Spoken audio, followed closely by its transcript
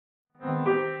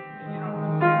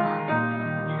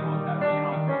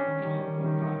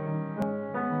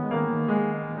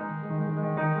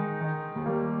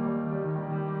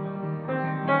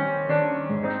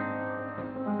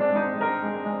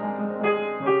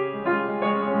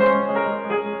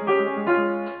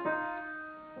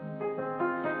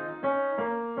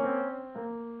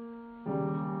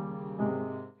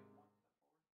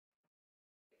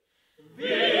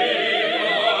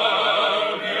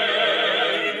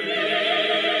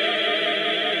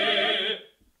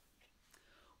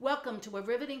to a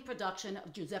riveting production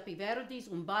of Giuseppe Verdi's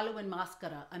Un ballo in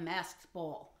maschera, A Masked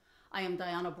Ball. I am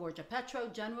Diana Borgia-Petro,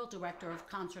 General Director of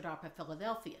Concert Opera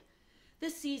Philadelphia.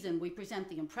 This season, we present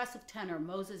the impressive tenor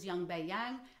Moses Young-Bae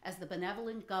Yang as the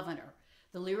benevolent governor,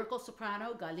 the lyrical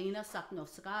soprano Galina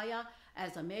Saknovskaya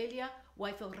as Amelia,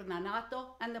 wife of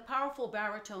Renato, and the powerful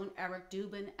baritone Eric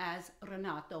Dubin as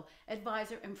Renato,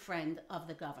 advisor and friend of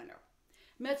the governor.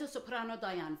 Mezzo-soprano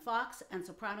Diane Fox and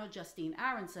soprano Justine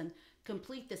Aronson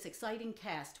complete this exciting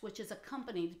cast, which is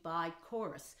accompanied by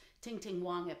chorus Ting Ting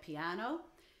Wang at piano,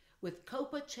 with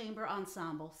Copa Chamber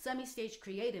Ensemble, semi-staged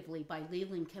creatively by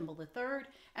Leland Kimball III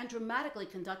and dramatically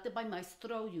conducted by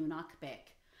Maestro Yunak Beck.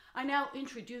 I now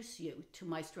introduce you to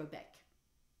Maestro Beck.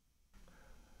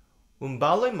 Un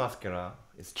ballo in maschera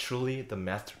is truly the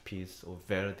masterpiece of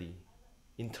Verdi.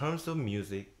 In terms of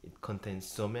music, it contains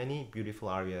so many beautiful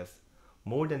arias,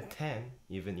 more than 10,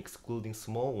 even excluding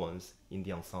small ones in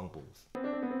the ensembles.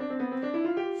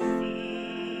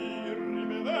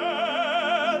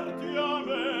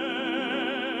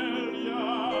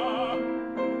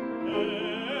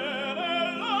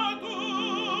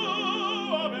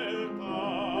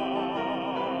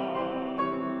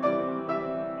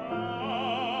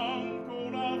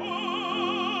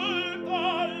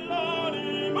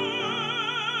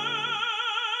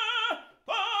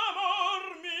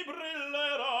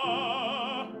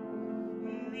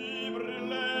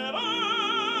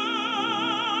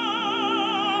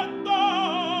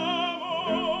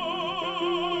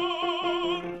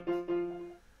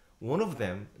 One of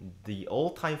them, the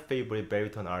all-time favorite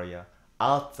baritone aria,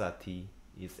 Alzati,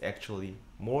 is actually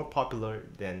more popular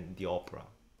than the opera.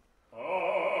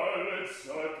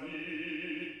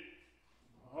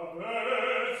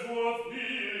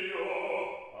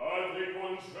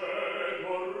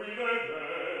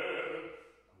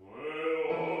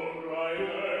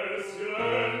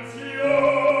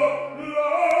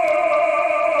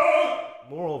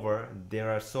 Moreover, there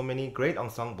are so many great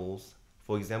ensembles.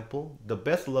 For example, the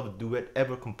best loved duet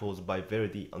ever composed by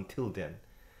Verdi until then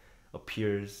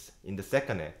appears in the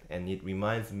second act, and it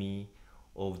reminds me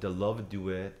of the love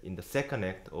duet in the second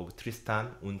act of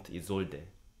Tristan und Isolde.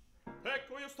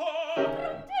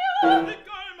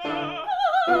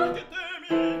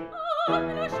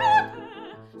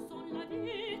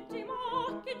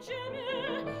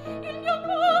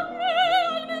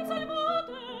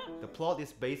 The plot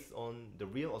is based on the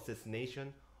real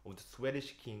assassination of the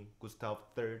Swedish king Gustav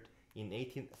III in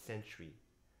 18th century.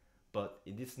 But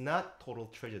it is not total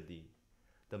tragedy.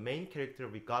 The main character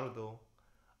Ricardo,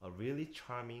 a really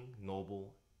charming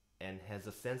noble, and has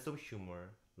a sense of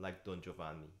humor like Don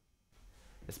Giovanni.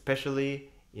 Especially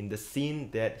in the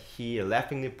scene that he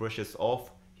laughingly brushes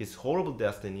off his horrible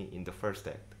destiny in the first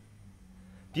act.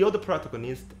 The other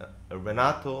protagonist,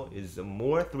 Renato, is a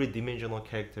more three-dimensional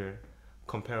character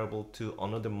comparable to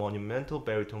another monumental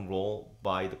baritone role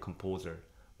by the composer,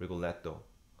 Rigoletto.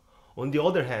 On the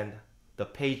other hand, the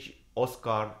page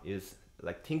Oscar is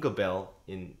like Tinkerbell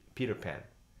in Peter Pan.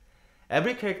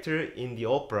 Every character in the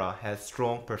opera has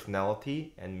strong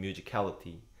personality and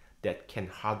musicality that can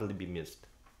hardly be missed.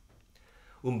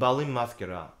 Un ballo in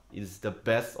maschera is the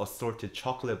best assorted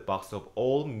chocolate box of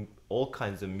all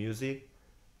kinds of music,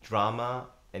 drama,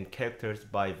 and characters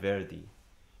by Verdi.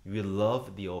 You will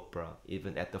love the opera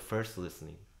even at the first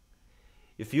listening.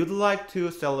 If you'd like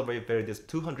to celebrate Verdi's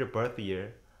 200th birthday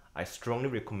year, I strongly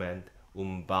recommend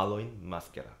Un ballo in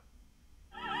maschera.